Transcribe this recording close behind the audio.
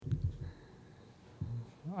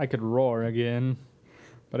I could roar again,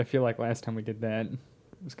 but I feel like last time we did that, it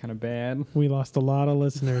was kind of bad. We lost a lot of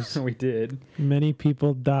listeners. We did. Many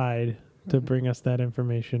people died to bring us that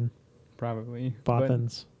information. Probably.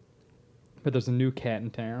 Bothans. But there's a new cat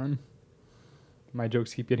in town. My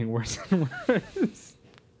jokes keep getting worse and worse.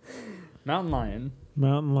 Mountain lion.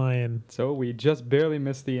 Mountain lion. So we just barely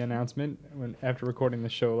missed the announcement after recording the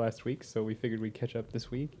show last week, so we figured we'd catch up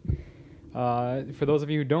this week. For those of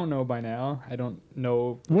you who don't know by now, I don't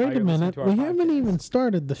know. Wait a minute. We haven't even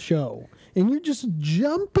started the show, and you're just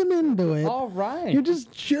jumping into it. All right. You're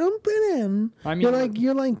just jumping in. I mean,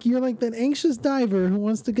 you're like that anxious diver who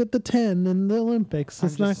wants to get the 10 in the Olympics.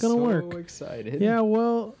 It's not going to work. I'm so excited. Yeah,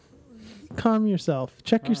 well, calm yourself.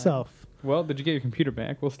 Check yourself. Right. Well, did you get your computer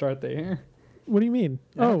back? We'll start there. What do you mean?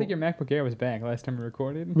 I don't think your MacBook Air was back last time we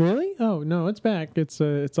recorded. Really? Oh no, it's back. It's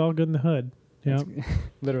all good in the hood. Yeah,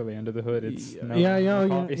 literally under the hood. It's in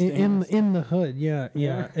the hood.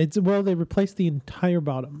 Yeah. It's they replaced the entire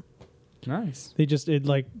bottom. Nice. They just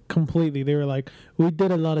completely. They were like, we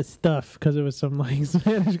did a lot of stuff because it was some like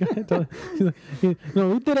Spanish guy. He's like, no,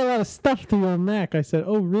 we did a lot of stuff to your Mac. I said,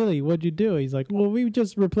 oh really? What'd you do? He's like, well, we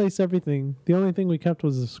just replaced everything. The only thing we kept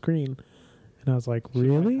was the screen. And I was like,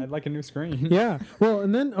 really? I'd like a new screen. Yeah. Well,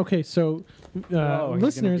 and then, okay, so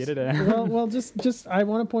listeners, get it out. well, just I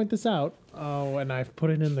want to point this out. Oh, and I've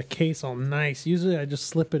put it in the case all nice. Usually I just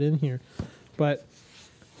slip it in here. But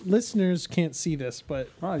listeners can't see this, but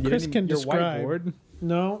Chris can describe. Whiteboard.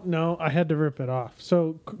 No, I had to rip it off.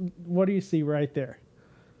 So what do you see right there?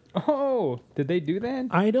 Oh, did they do that?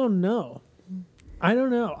 I don't know.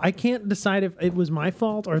 I can't decide if it was my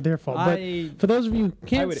fault or their fault. But for those of you who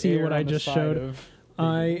can't see what I just showed,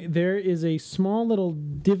 there is a small little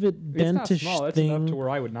divot dentish it's not small. It's thing. Enough to where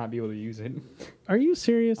I would not be able to use it. Are you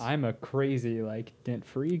serious? I'm a crazy dent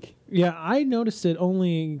freak. Yeah, I noticed it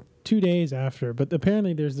only 2 days after, but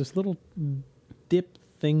apparently there's this little dip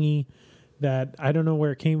thingy that I don't know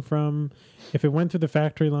where it came from. If it went through the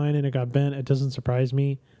factory line and it got bent, it doesn't surprise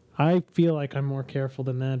me. I feel like I'm more careful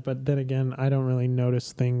than that, but then again, I don't really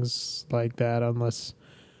notice things like that unless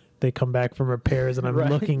they come back from repairs and I'm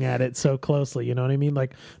looking at it so closely, you know what I mean?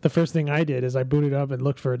 Like, the first thing I did is I booted up and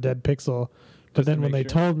looked for a dead pixel, but then when they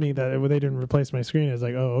told me that they didn't replace my screen, I was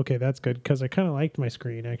like, oh, okay, that's good, because I kind of liked my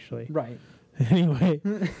screen, actually. Right. Anyway,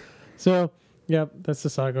 so, yeah, that's the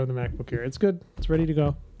saga of the MacBook Air. It's good. It's ready to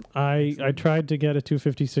go. I tried to get a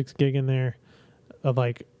 256 gig in there of,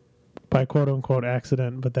 by quote-unquote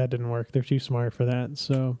accident, but that didn't work. They're too smart for that,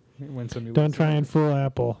 so don't try and fool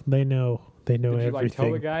Apple. They know everything. Did you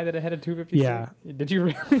tell the guy that it had a 256? Yeah. Did you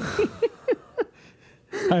really?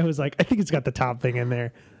 I was like, I think it's got the top thing in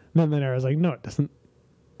there. And then I was like, no, it doesn't.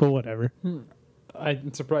 But whatever.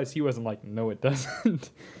 I'm surprised he wasn't like, no, it doesn't.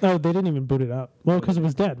 Oh, they didn't even boot it up. Well, because it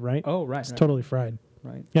was dead, right? Oh, right. It's totally fried.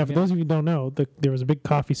 Right. Yeah, for those of you who don't know, there was a big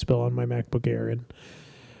coffee spill on my MacBook Air, and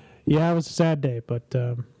yeah, it was a sad day, but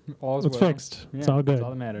it's fixed. Yeah, it's all good. That's all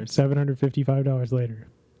that matters. $755 later.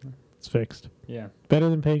 It's fixed. Yeah. Better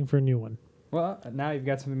than paying for a new one. Well, now you've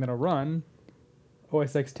got something that'll run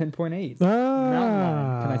OS X 10.8.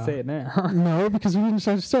 Ah. Can I say it now? No, because we didn't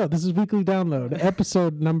start the show. This is Weekly Download,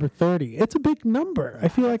 episode number 30. It's a big number. I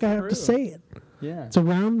feel like I have to say it. Yeah. It's a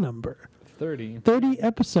round number. 30. 30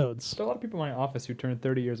 episodes. There's a lot of people in my office who turned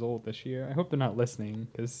 30 years old this year. I hope they're not listening,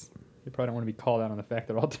 because they probably don't want to be called out on the fact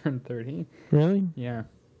that all turned 30. Really? Yeah.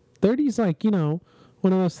 30 is like, one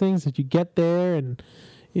of those things that you get there and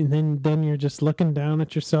then you're just looking down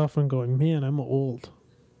at yourself and going, man, I'm old.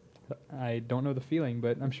 I don't know the feeling,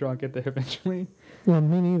 but I'm sure I'll get there eventually. Well,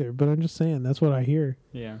 me neither, but I'm just saying, that's what I hear.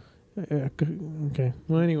 Yeah. Okay.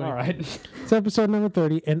 Well, anyway. All right. It's episode number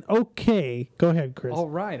 30, and okay. Go ahead, Chris. All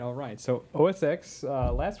right. So OS X,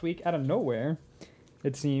 last week, out of nowhere,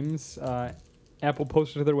 it seems, Apple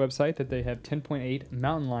posted to their website that they have 10.8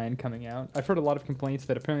 Mountain Lion coming out. I've heard a lot of complaints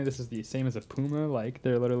that apparently this is the same as a puma, like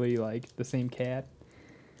they're literally like the same cat.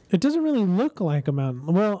 It doesn't really look like a mountain.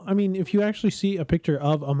 Well, I mean, if you actually see a picture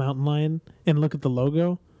of a mountain lion and look at the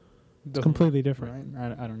logo, it's completely different.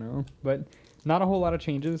 Right? I don't know. But not a whole lot of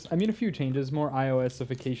changes. I mean, a few changes. More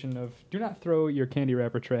iOS-ification of do not throw your candy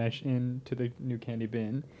wrapper trash into the new candy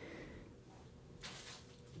bin.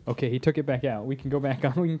 Okay, he took it back out. We can go back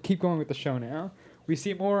on. We can keep going with the show now. We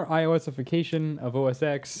see more iOS-ification of OS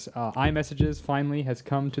X. iMessages finally has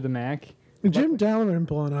come to the Mac. Jim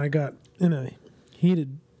Dalrymple and I got in a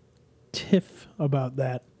heated tiff about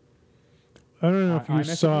that. I don't know if you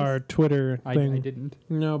saw our Twitter thing. I didn't.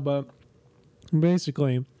 No, but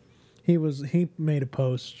basically, he made a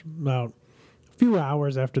post about a few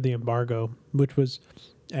hours after the embargo, which was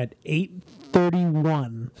at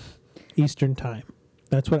 8:31 Eastern Time.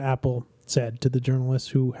 That's what Apple said to the journalists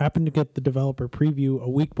who happened to get the developer preview a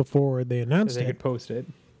week before they announced They it. could post it.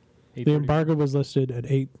 The embargo was listed at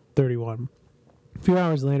 8:31. A few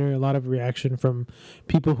hours later, a lot of reaction from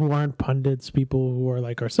people who aren't pundits, people who are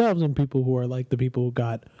like ourselves, and people who are like the people who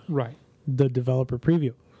got Right. the developer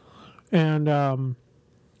preview. And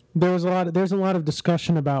there's a lot of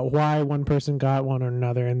discussion about why one person got one or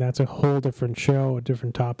another, and that's a whole different show, a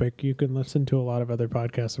different topic. You can listen to a lot of other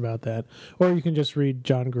podcasts about that, or you can just read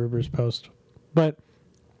John Gruber's post. But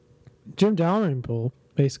Jim Dalrymple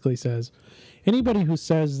basically says anybody who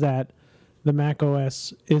says that the Mac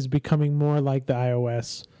OS is becoming more like the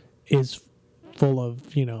iOS is full of,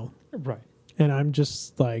 Right. And I'm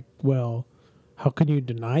just like, well, how can you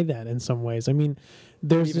deny that in some ways? I mean,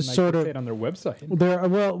 there's Even this like sort they of say it on their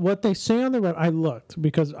website. what they say on the web. I looked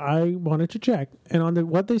because I wanted to check, and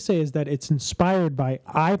what they say is that it's inspired by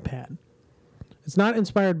iPad. It's not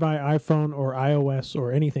inspired by iPhone or iOS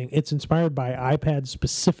or anything. It's inspired by iPad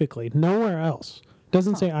specifically. Nowhere else.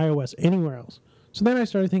 Doesn't say iOS anywhere else. So then I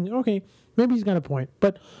started thinking, okay, maybe he's got a point.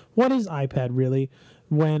 But what is iPad really?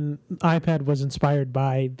 When iPad was inspired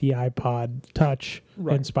by the iPod Touch,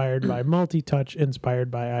 Right. inspired by multi-touch, inspired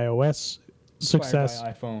by iOS success.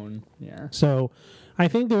 Inspired by iPhone. Yeah. So I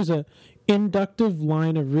think there's a inductive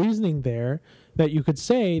line of reasoning there that you could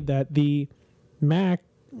say that the Mac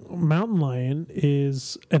Mountain Lion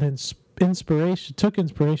is an inspiration, took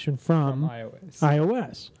inspiration from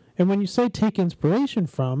iOS. And when you say take inspiration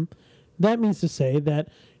from, that means to say that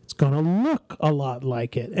it's going to look a lot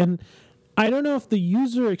like it. And I don't know if the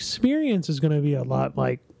user experience is going to be a lot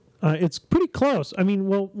like, it's pretty close. I mean,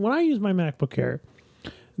 well, when I use my MacBook Air,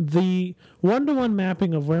 the one-to-one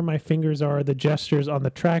mapping of where my fingers are, the gestures on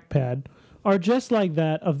the trackpad, are just like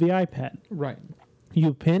that of the iPad. Right.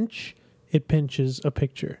 You pinch, it pinches a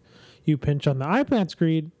picture. You pinch on the iPad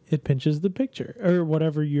screen, it pinches the picture, or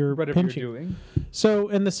whatever you're pinching. You're doing. So,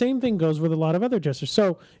 and the same thing goes with a lot of other gestures.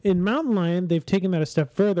 So, in Mountain Lion, they've taken that a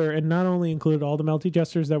step further and not only included all the multi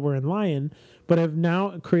gestures that were in Lion, but have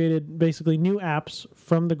now created basically new apps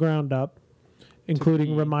from the ground up,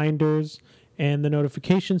 including reminders, and the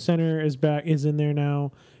notification center is in there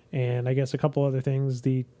now, and I guess a couple other things.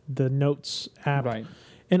 The Notes app. Right.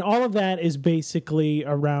 And all of that is basically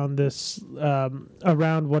around this,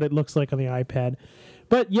 around what it looks like on the iPad.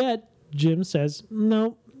 But yet, Jim says,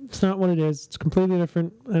 no, it's not what it is. It's completely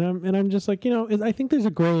different. And I'm just like, I think there's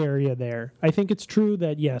a gray area there. I think it's true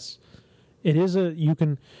that, yes, it is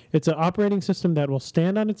it's an operating system that will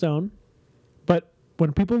stand on its own. But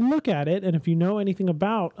when people look at it, and if you know anything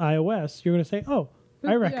about iOS, you're going to say, oh,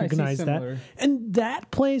 I recognize that. And that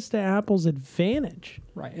plays to Apple's advantage.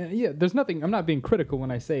 Right. Yeah, there's nothing. I'm not being critical when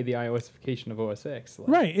I say the iOS-ification of OS X.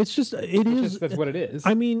 Right. It's just, that's what it is.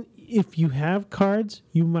 I mean, if you have cards,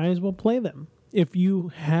 you might as well play them. If you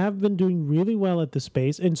have been doing really well at the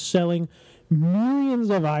space and selling millions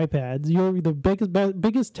of iPads, you're the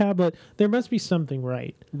biggest tablet, there must be something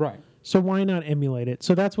right. Right. So why not emulate it?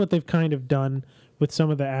 So that's what they've kind of done with some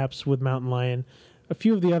of the apps with Mountain Lion. A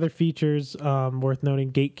few of the other features worth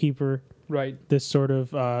noting: Gatekeeper, right? This sort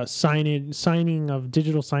of digital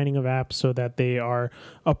signing of apps so that they are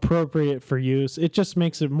appropriate for use. It just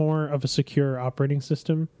makes it more of a secure operating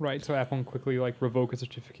system, right? So Apple can quickly revoke a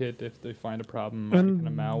certificate if they find a problem.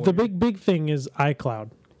 And the big thing is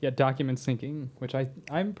iCloud. Yeah, document syncing, which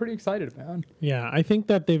I'm pretty excited about. Yeah, I think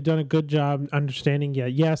that they've done a good job understanding. Yeah,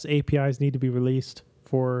 yes, APIs need to be released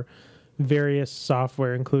for various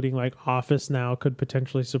software, including Office now could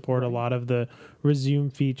potentially support a lot of the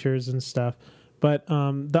resume features and stuff. But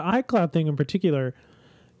the iCloud thing in particular,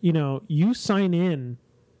 you sign in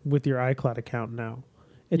with your iCloud account now.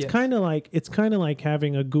 It's kind of like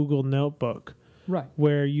having a Google Notebook, right?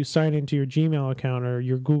 Where you sign into your Gmail account or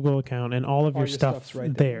your Google account, and all of your stuff's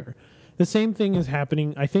right there. The same thing is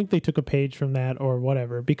happening. I think they took a page from that or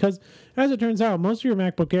whatever, because as it turns out, most of your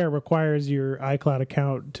MacBook Air requires your iCloud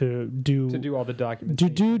account to do all the documents. To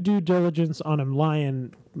do due diligence on a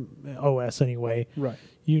Lion OS anyway. Right.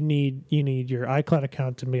 You need your iCloud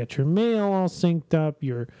account to get your mail all synced up.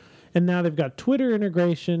 And now they've got Twitter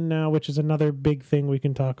integration now, which is another big thing we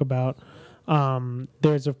can talk about.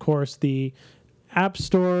 There's of course the App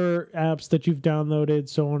Store apps that you've downloaded,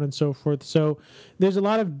 so on and so forth. So there's a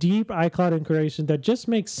lot of deep iCloud integration that just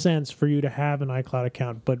makes sense for you to have an iCloud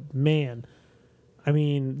account. But man, I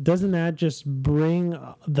mean, doesn't that just bring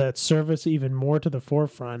that service even more to the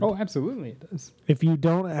forefront? Oh, absolutely it does. If you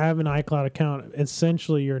don't have an iCloud account,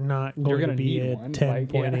 essentially you're not going to be a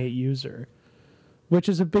 10.8 user, which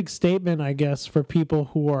is a big statement, I guess, for people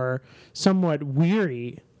who are somewhat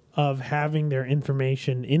weary of having their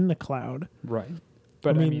information in the cloud. Right.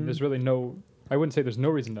 But I mean there's really no I wouldn't say there's no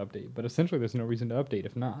reason to update, but essentially there's no reason to update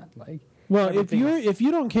if not. Like, Well, everything is- if you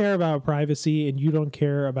don't care about privacy and you don't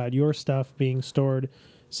care about your stuff being stored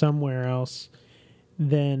somewhere else,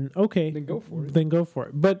 then okay, Then go for it. Then go for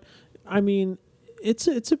it. But I mean, it's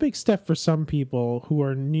a big step for some people who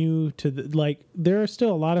are new to there are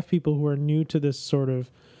still a lot of people who are new to this sort of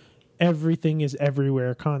everything is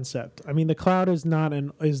everywhere concept. I mean, the cloud is not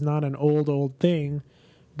an old thing,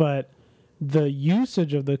 but the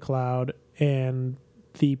usage of the cloud and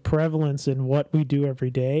the prevalence in what we do every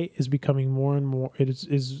day is becoming more and more. It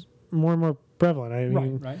is more and more prevalent. I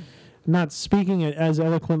mean, right. not speaking it as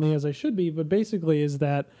eloquently as I should be, but basically is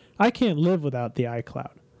that I can't live without the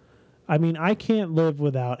iCloud. I mean, I can't live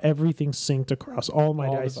without everything synced across all my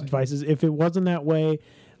devices. If it wasn't that way,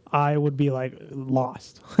 I would be like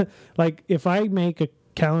lost. Like if I make a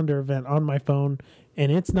calendar event on my phone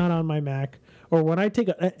and it's not on my Mac, or when I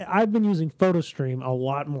I've been using PhotoStream a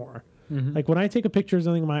lot more. Mm-hmm. Like when I take a picture of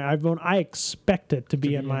something on my iPhone, I expect it to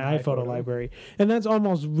be in my iPhoto library. And that's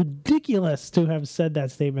almost ridiculous to have said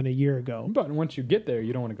that statement a year ago. But once you get there,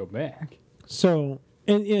 you don't want to go back. So,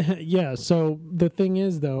 so the thing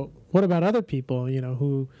is though, what about other people,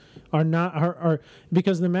 who are not, are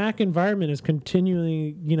because the Mac environment is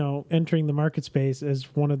continually, entering the market space as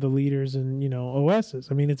one of the leaders in, OSs.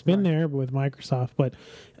 I mean, it's been there with Microsoft, but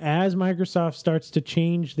as Microsoft starts to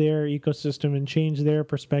change their ecosystem and change their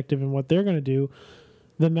perspective and what they're going to do,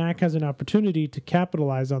 the Mac has an opportunity to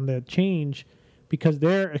capitalize on that change because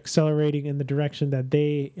they're accelerating in the direction that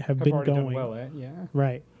they have been already going. Done well at, yeah.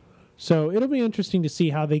 Right. So it'll be interesting to see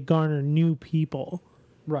how they garner new people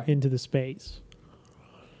into the space.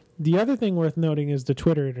 The other thing worth noting is the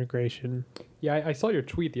Twitter integration. Yeah, I saw your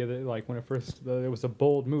tweet the other, when it first, it was a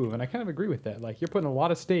bold move, and I kind of agree with that. Like, you're putting a lot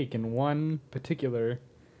of stake in one particular...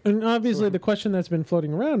 And obviously the question that's been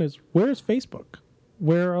floating around is, where's Facebook?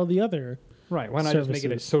 Where are all the other Right, why not services? just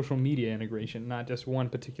make it a social media integration, not just one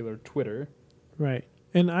particular Twitter? Right.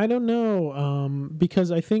 And I don't know,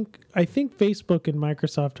 because I think Facebook and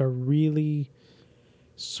Microsoft are really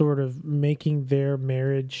sort of making their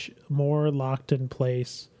marriage more locked in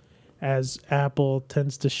place as Apple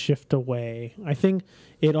tends to shift away. I think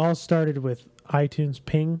it all started with iTunes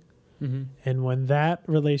Ping, and when that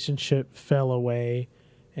relationship fell away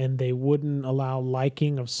and they wouldn't allow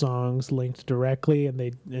liking of songs linked directly, and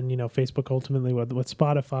Facebook ultimately with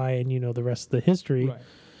Spotify and the rest of the history. Right.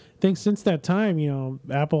 I think since that time,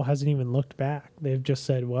 Apple hasn't even looked back. They've just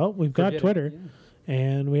said, well, we've got Twitter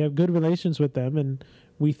and we have good relations with them, and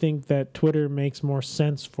we think that Twitter makes more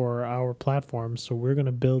sense for our platform, so we're going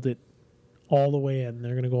to build it all the way in.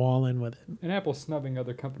 They're going to go all in with it. And Apple snubbing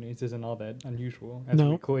other companies isn't all that unusual, as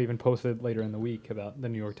Chloe even posted later in the week about the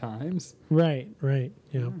New York Times. Right,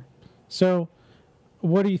 yeah. So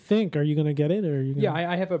what do you think? Are you going to get it? Or are you gonna... Yeah,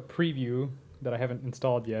 I have a preview that I haven't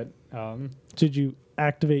installed yet. Did you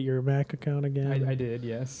activate your Mac account again? I did,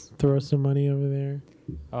 yes. Throw some money over there?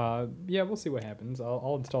 Yeah, we'll see what happens.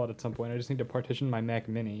 I'll install it at some point. I just need to partition my Mac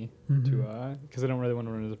Mini to because I don't really want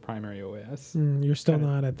to run it as a primary OS. You're still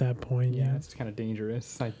not at that point yet. Yeah, it's kind of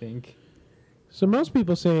dangerous, I think. So most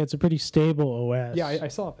people say it's a pretty stable OS. Yeah, I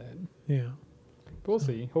saw that. Yeah. But we'll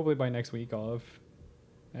see. Hopefully by next week I'll have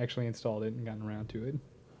actually installed it and gotten around to it.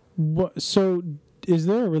 What? So is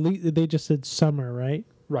there a release? They just said summer, right?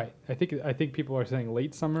 Right. I think people are saying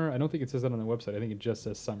late summer. I don't think it says that on the website. I think it just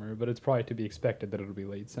says summer, but it's probably to be expected that it'll be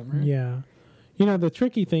late summer. Yeah. The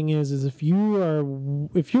tricky thing is if you're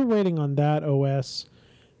waiting on that OS,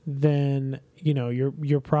 then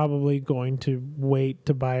you're probably going to wait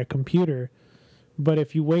to buy a computer. But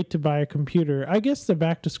if you wait to buy a computer, I guess the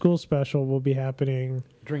back to school special will be happening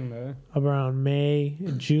around May,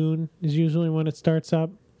 June is usually when it starts up.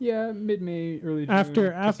 Yeah, mid-May, early June.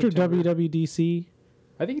 After WWDC.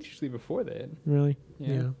 I think it's usually before that. Really?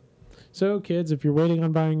 Yeah. So, kids, if you're waiting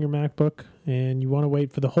on buying your MacBook and you want to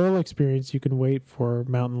wait for the whole experience, you can wait for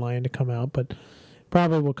Mountain Lion to come out, but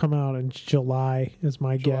probably will come out in July, is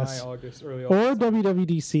my guess. August, early August. August. Or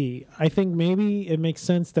WWDC. I think maybe it makes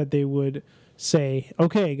sense that they would say,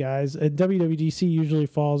 okay, guys, WWDC usually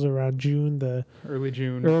falls around June, early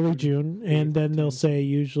June, and then they'll say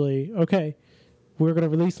usually, okay, we're going to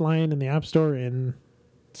release Lion in the App Store in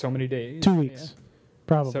so many days. 2 weeks. Yeah.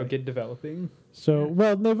 Probably. So get developing. So,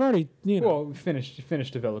 well, they've already,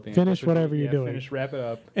 finish developing. Finish whatever you're doing. Wrap it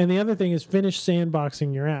up. And the other thing is finish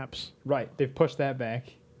sandboxing your apps. Right. They've pushed that back.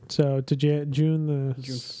 So to June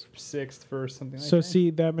 6th, 1st, something like that. So see,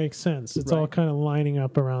 that makes sense. It's all kind of lining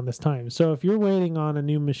up around this time. So if you're waiting on a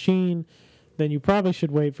new machine, then you probably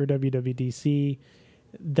should wait for WWDC.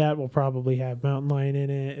 That will probably have Mountain Lion in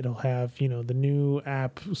it. It'll have, the new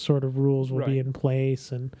app sort of rules will be in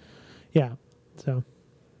place. And yeah. So,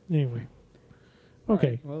 anyway. All Okay.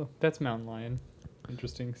 right, well, that's Mountain Lion.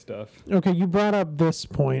 Interesting stuff. Okay, you brought up this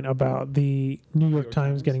point about the New York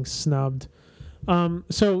Times getting snubbed.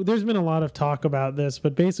 So there's been a lot of talk about this,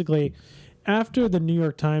 but basically, after the New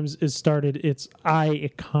York Times has started its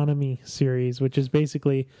iEconomy series, which is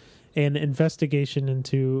basically an investigation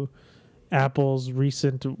into Apple's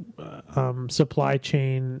recent supply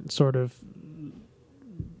chain sort of.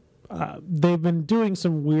 They've been doing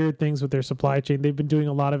some weird things with their supply chain. They've been doing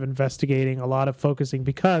a lot of investigating, a lot of focusing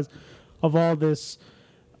because of all this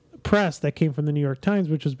press that came from the New York Times,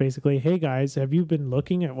 which was basically, hey guys, have you been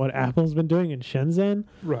looking at what Apple's been doing in Shenzhen?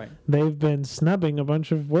 Right. They've been snubbing a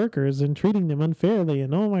bunch of workers and treating them unfairly,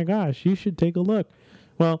 and oh my gosh, you should take a look.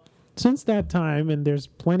 Well, since that time, and there's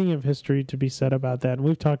plenty of history to be said about that, and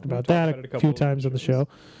we've talked about that a few times on the show.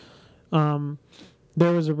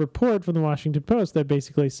 There was a report from the Washington Post that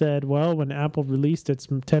basically said, well, when Apple released its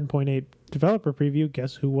 10.8 developer preview,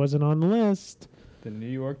 guess who wasn't on the list? The New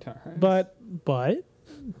York Times. But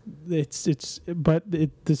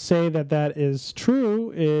to say that is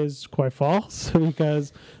true is quite false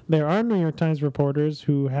because there are New York Times reporters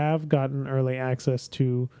who have gotten early access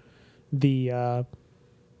to the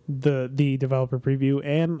developer preview,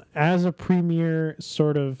 and as a premier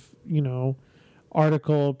sort of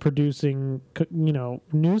article producing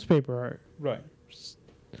newspaper, right,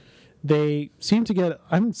 they seem to get.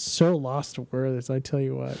 I'm so lost for words. I tell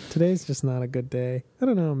you what, today's just not a good day. I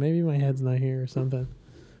don't know. Maybe my head's not here or something.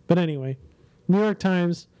 But anyway, New York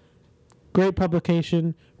Times, great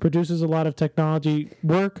publication, produces a lot of technology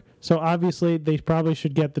work. So obviously, they probably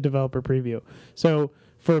should get the developer preview. So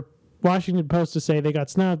for Washington Post to say they got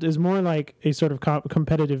snubbed is more like a sort of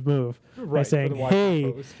competitive move, right, by saying,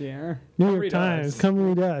 hey, Post, yeah. New York Times, come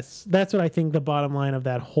read us. That's what I think the bottom line of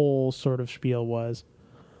that whole sort of spiel was.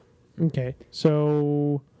 Okay,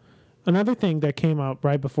 so another thing that came out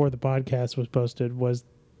right before the podcast was posted was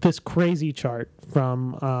this crazy chart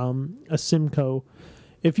from Asimco.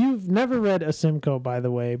 If you've never read Asimco, by the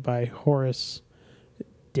way, by Horace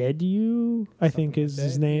Dediu, I think is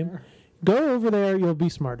his name, yeah. Go over there, you'll be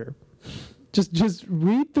smarter. Just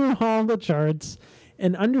read through all the charts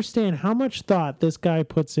and understand how much thought this guy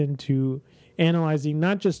puts into analyzing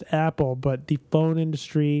not just Apple, but the phone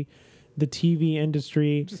industry, the TV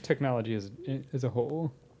industry. Just technology as a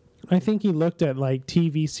whole. I think he looked at like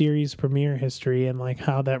TV series premiere history and like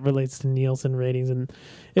how that relates to Nielsen ratings. And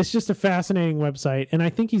it's just a fascinating website. And I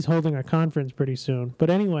think he's holding a conference pretty soon. But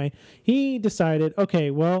anyway, he decided,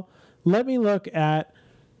 okay, well, let me look at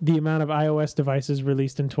the amount of iOS devices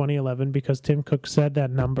released in 2011 because Tim Cook said that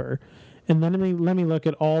number. And then let me look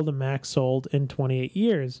at all the Macs sold in 28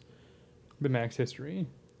 years. The Mac's history.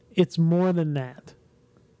 It's more than that.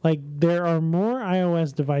 Like, there are more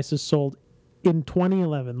iOS devices sold in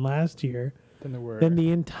 2011, last year, than the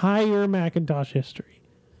entire Macintosh history.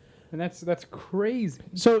 And that's crazy.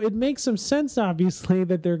 So it makes some sense, obviously,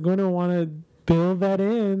 that they're going to want to build that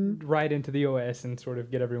in. Right into the OS and sort of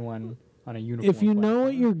get everyone on a uniform If you know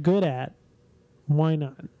what you're good at, why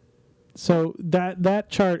not? So that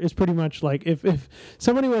chart is pretty much like, if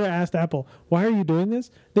somebody would have asked Apple, why are you doing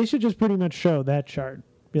this? They should just pretty much show that chart.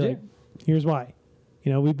 Be like, here's why.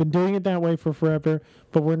 We've been doing it that way for forever,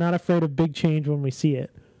 but we're not afraid of big change when we see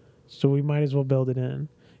it. So we might as well build it in.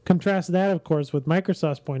 Contrast that, of course, with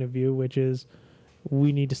Microsoft's point of view, which is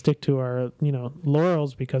we need to stick to our,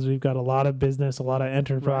 laurels because we've got a lot of business, a lot of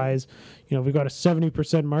enterprise. Right. We've got a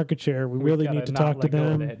 70% market share. We really need to talk to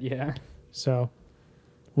them. Yeah. So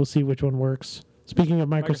we'll see which one works. Speaking of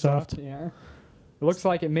Microsoft. Yeah. It looks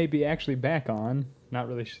like it may be actually back on. Not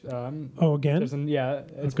really. Again? It's been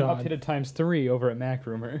updated times 3 over at Mac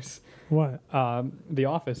Rumors. What? The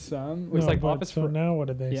Office. Looks like Office so now what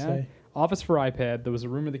did they say? Office for iPad. There was a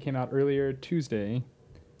rumor that came out earlier Tuesday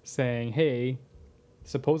saying, hey,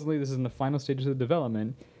 supposedly this is in the final stages of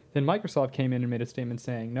development. Then Microsoft came in and made a statement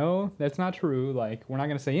saying, no, that's not true. Like, we're not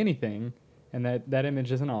going to say anything, and that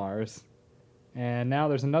image isn't ours. And now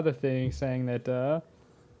there's another thing saying that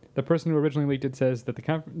the person who originally leaked it says that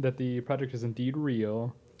the project is indeed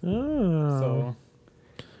real. Oh. So,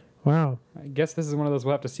 wow. I guess this is one of those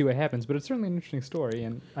we'll have to see what happens, but it's certainly an interesting story.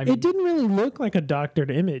 And it didn't really look like a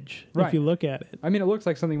doctored image if you look at it. I mean, it looks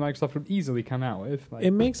like something Microsoft would easily come out with. Like,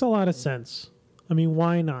 it makes a lot of sense. I mean,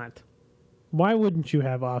 why not? Why wouldn't you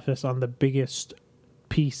have Office on the biggest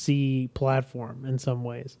PC platform in some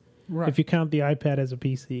ways? Right. If you count the iPad as a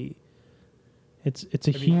PC, it's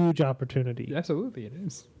a huge opportunity. Absolutely, it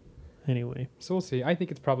is. Anyway. So we'll see. I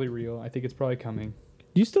think it's probably real. I think it's probably coming.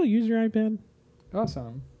 Do you still use your iPad?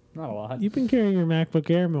 Awesome. Not a lot. You've been carrying your MacBook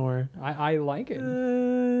Air more. I like it.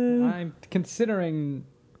 I'm considering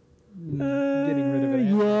getting rid of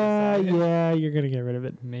it. Yeah, you're gonna get rid of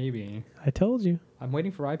it. Maybe. I told you. I'm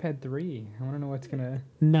waiting for iPad 3. I want to know what's gonna.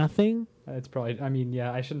 Nothing. It's probably. I mean,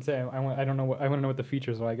 yeah. I shouldn't say. I don't know. I want to know what the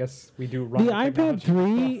features are. I guess we do. The iPad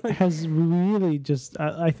 3 has really just.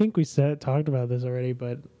 I think we talked about this already,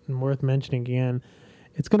 but worth mentioning again.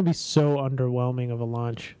 It's going to be so underwhelming of a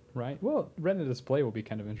launch. Right. Well, Retina display will be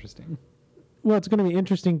kind of interesting. Well, it's going to be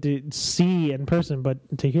interesting to see in person, but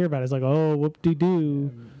to hear about it, it's like, oh,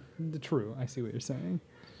 whoop-de-doo. True. I see what you're saying.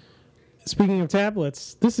 Speaking of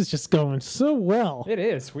tablets, this is just going so well. It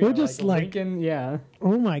is. We're just linking. Yeah.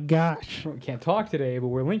 Oh my gosh. We can't talk today, but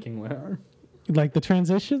we're linking with her. Like the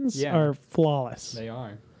transitions are flawless. They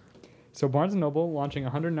are. So Barnes & Noble launching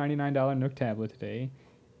a $199 Nook tablet today.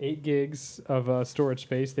 8 gigs of storage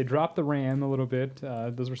space. They dropped the RAM a little bit.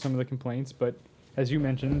 Those were some of the complaints, but as you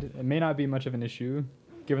mentioned, it may not be much of an issue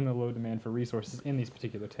given the low demand for resources in these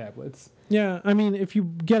particular tablets. Yeah, I mean, if you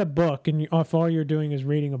get a book and if all you're doing is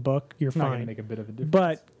reading a book, you're fine. Not going to make a bit of a difference.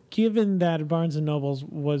 But given that Barnes & Noble's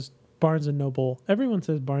was Barnes & Noble, everyone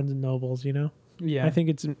says Barnes & Noble's, you know? Yeah. I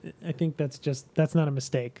think that's not a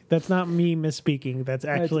mistake. That's not me misspeaking. That's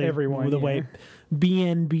actually everyone, the way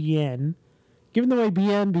BNBN. Given the way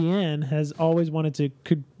BNBN has always wanted to,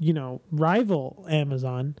 rival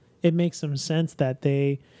Amazon, it makes some sense that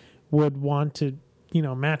they would want to,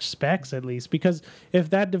 match specs at least. Because if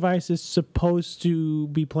that device is supposed to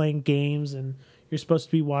be playing games and you're supposed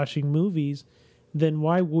to be watching movies, then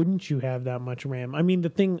why wouldn't you have that much RAM? I mean, the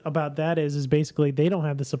thing about that is basically they don't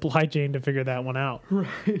have the supply chain to figure that one out.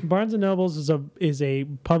 Right. Barnes & Noble's is a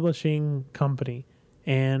publishing company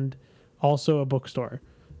and also a bookstore.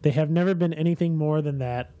 They have never been anything more than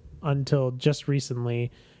that until just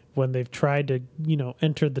recently when they've tried to,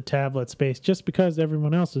 enter the tablet space just because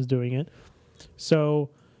everyone else is doing it. So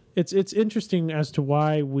it's interesting as to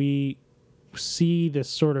why we see this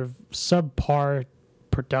sort of subpar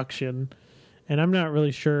production. And I'm not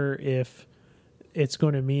really sure if it's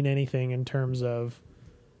going to mean anything in terms of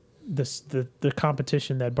the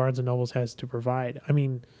competition that Barnes & Noble has to provide. I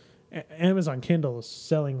mean, Amazon Kindle is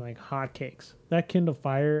selling like hotcakes. That Kindle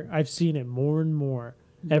Fire, I've seen it more and more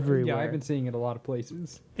everywhere. Yeah, I've been seeing it a lot of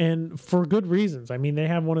places. And for good reasons. I mean, they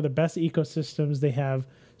have one of the best ecosystems. They have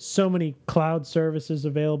so many cloud services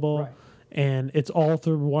available, right. And it's all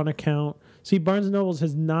through one account. See, Barnes & Noble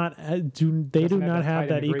has not do not have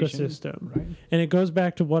that ecosystem. Right. And it goes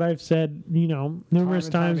back to what I've said, numerous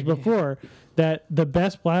times before, that the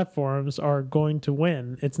best platforms are going to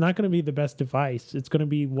win. It's not going to be the best device. It's going to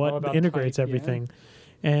be what integrates everything.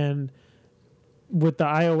 Yeah. And with the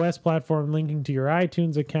iOS platform linking to your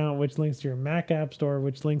iTunes account, which links to your Mac App Store,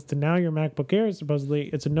 which links to now your MacBook Air, supposedly,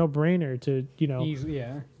 it's a no-brainer to, Easy,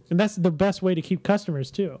 yeah. And that's the best way to keep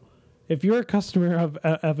customers, too. If you're a customer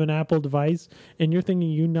of an Apple device and you're thinking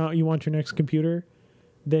you want your next computer,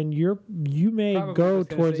 then you may go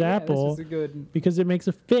towards Apple because it makes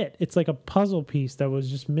a fit. It's like a puzzle piece that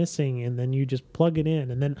was just missing, and then you just plug it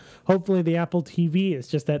in, and then hopefully the Apple TV is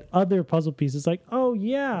just that other puzzle piece. It's like, oh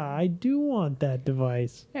yeah, I do want that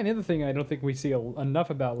device. Yeah, and the other thing I don't think we see enough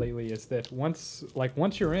about lately is that once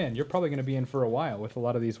you're in, you're probably going to be in for a while with a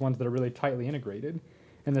lot of these ones that are really tightly integrated.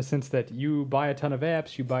 In the sense that you buy a ton of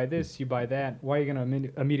apps, you buy this, you buy that. Why are you going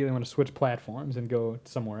to immediately want to switch platforms and go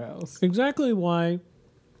somewhere else? Exactly why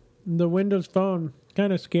the Windows Phone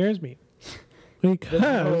kind of scares me.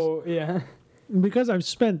 Because I've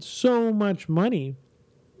spent so much money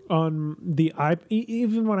on the iPad.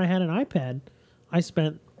 Even when I had an iPad, I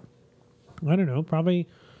spent, I don't know, probably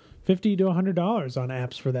 $50 to $100 on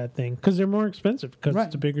apps for that thing because they're more expensive because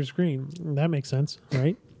it's a bigger screen. That makes sense,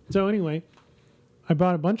 right? So anyway, I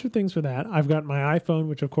bought a bunch of things for that. I've got my iPhone,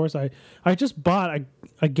 which of course I just bought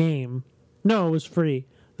a game. No, it was free.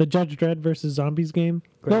 The Judge Dredd versus Zombies game.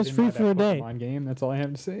 That was free for a day. Pokemon game. That's all I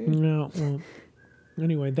have to say. No. Well,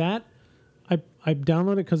 anyway, that I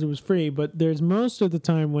downloaded it because it was free. But there's most of the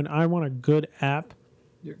time when I want a good app,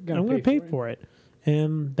 I'm going to pay for it.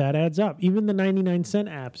 And that adds up. Even the 99-cent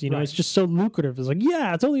apps, it's just so lucrative. It's like,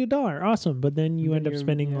 yeah, it's only $1. Awesome. But then you end up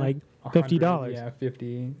spending like $50. Yeah,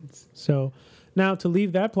 $50. So now to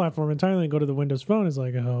leave that platform entirely and go to the Windows Phone is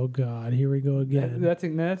like, oh God, here we go again.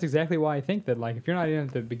 That's exactly why I think that if you're not in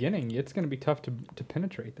at the beginning, it's going to be tough to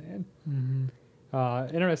penetrate that.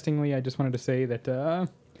 Mm-hmm. Interestingly, I just wanted to say that the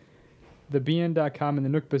BN.com and the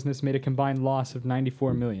Nook business made a combined loss of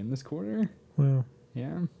 $94 million this quarter. Wow.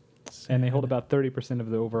 Yeah. Sad. And they hold about 30%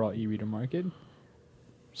 of the overall e-reader market.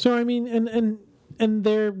 So I mean, and and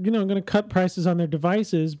they're going to cut prices on their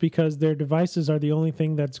devices because their devices are the only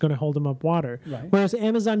thing that's going to hold them up water. Right. Whereas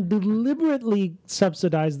Amazon deliberately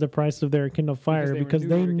subsidized the price of their Kindle Fire because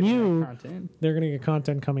they knew they're going to get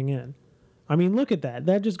content coming in. I mean, look at that.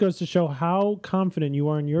 That just goes to show how confident you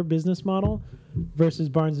are in your business model versus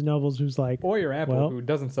Barnes and Noble's, who's like, or your Apple, who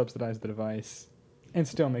doesn't subsidize the device and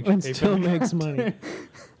still makes you pay for makes money.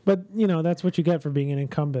 But that's what you get for being an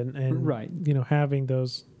incumbent and right. Having that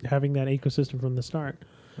ecosystem from the start.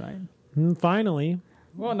 Right. And finally,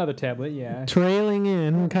 another tablet, yeah, trailing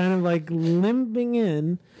in, kind of like limping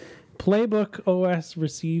in, Playbook OS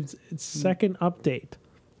receives its second update.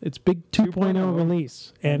 Its big 2.0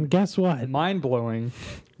 release. And guess what? Mind-blowing.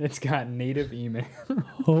 It's got native email.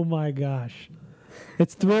 Oh my gosh.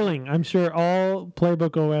 It's thrilling. I'm sure all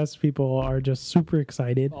Playbook OS people are just super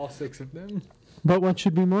excited. All 6 of them. But what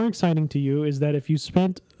should be more exciting to you is that if you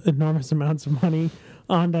spent enormous amounts of money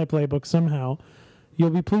on that Playbook somehow, you'll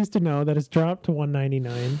be pleased to know that it's dropped to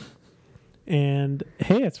 $199. And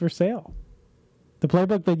hey, it's for sale. The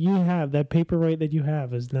Playbook that you have, that paperweight that you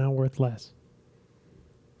have, is now worth less.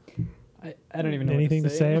 I don't even know anything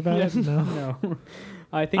what to say about it. No. No.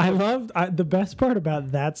 I think the best part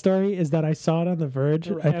about that story is that I saw it on The Verge.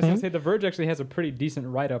 I was going to say The Verge actually has a pretty decent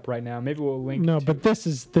write-up right now. Maybe we'll link. No, but this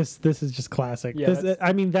is just classic. Yeah,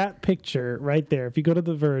 that picture right there. If you go to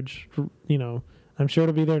The Verge, I'm sure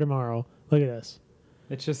it'll be there tomorrow. Look at this.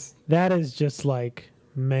 It's just that is just like,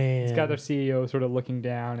 man. It's got their CEO sort of looking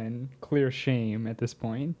down in clear shame at this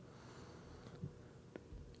point.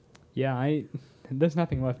 Yeah, there's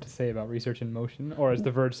nothing left to say about research in motion, or as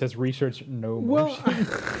The Verge says, research no motion.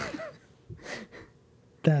 Well,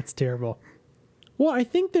 that's terrible. Well, I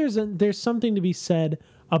think there's something to be said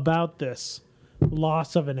about this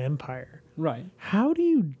loss of an empire. Right. How do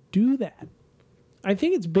you do that? I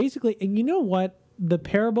think it's basically, and you know what? The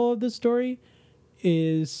parable of this story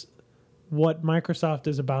is what Microsoft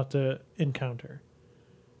is about to encounter.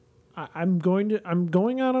 I'm going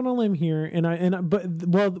out on a limb here,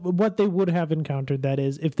 but what they would have encountered, that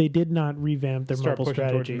is, if they did not revamp their mobile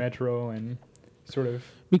strategy. Towards Metro and sort of,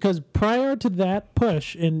 because prior to that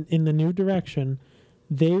push in the new direction,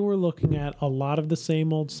 they were looking at a lot of the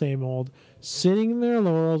same old, sitting in their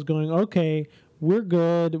laurels, going, okay, we're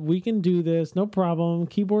good, we can do this, no problem.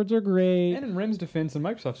 Keyboards are great. And in RIM's defense and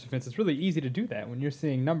Microsoft's defense, it's really easy to do that when you're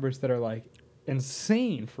seeing numbers that are like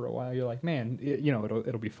insane for a while. You're like, man,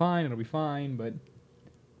 it'll be fine, but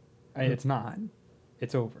it's not.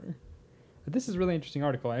 It's over. But this is a really interesting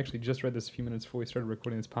article. I actually just read this a few minutes before we started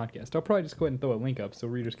recording this podcast. I'll probably just go ahead and throw a link up so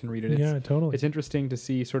readers can read it. Yeah, totally. It's interesting to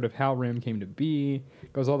see sort of how RIM came to be.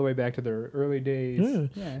 It goes all the way back to their early days.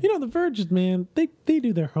 Yeah. The Verge, man, they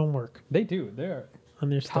do their homework. They do. They're on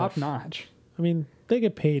their top stuff. notch. I mean, they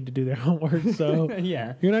get paid to do their homework, so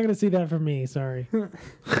yeah, you're not going to see that from me. Sorry.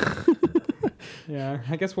 Yeah,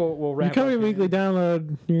 I guess we'll wrap. You come your weekly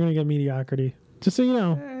download, you're going to get mediocrity. Just so you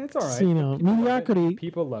know. It's all right. So mediocrity.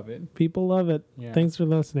 People love it. People love it. Yeah. Thanks for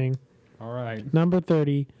listening. All right. Number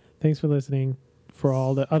 30. Thanks for listening for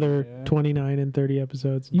all the other 29 and 30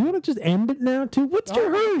 episodes. You want to just end it now, too? What's your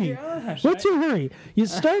hurry? Gosh, What's your hurry? You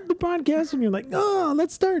start the podcast and you're like, oh,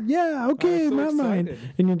 let's start. Yeah, okay, so not mine.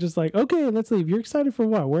 excited. And you're just like, okay, let's leave. You're excited for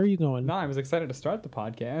what? Where are you going? No, I was excited to start the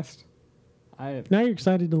podcast. Now you're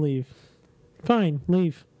excited to leave. Fine,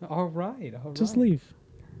 leave. All right. Just leave.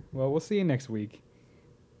 Well, we'll see you next week.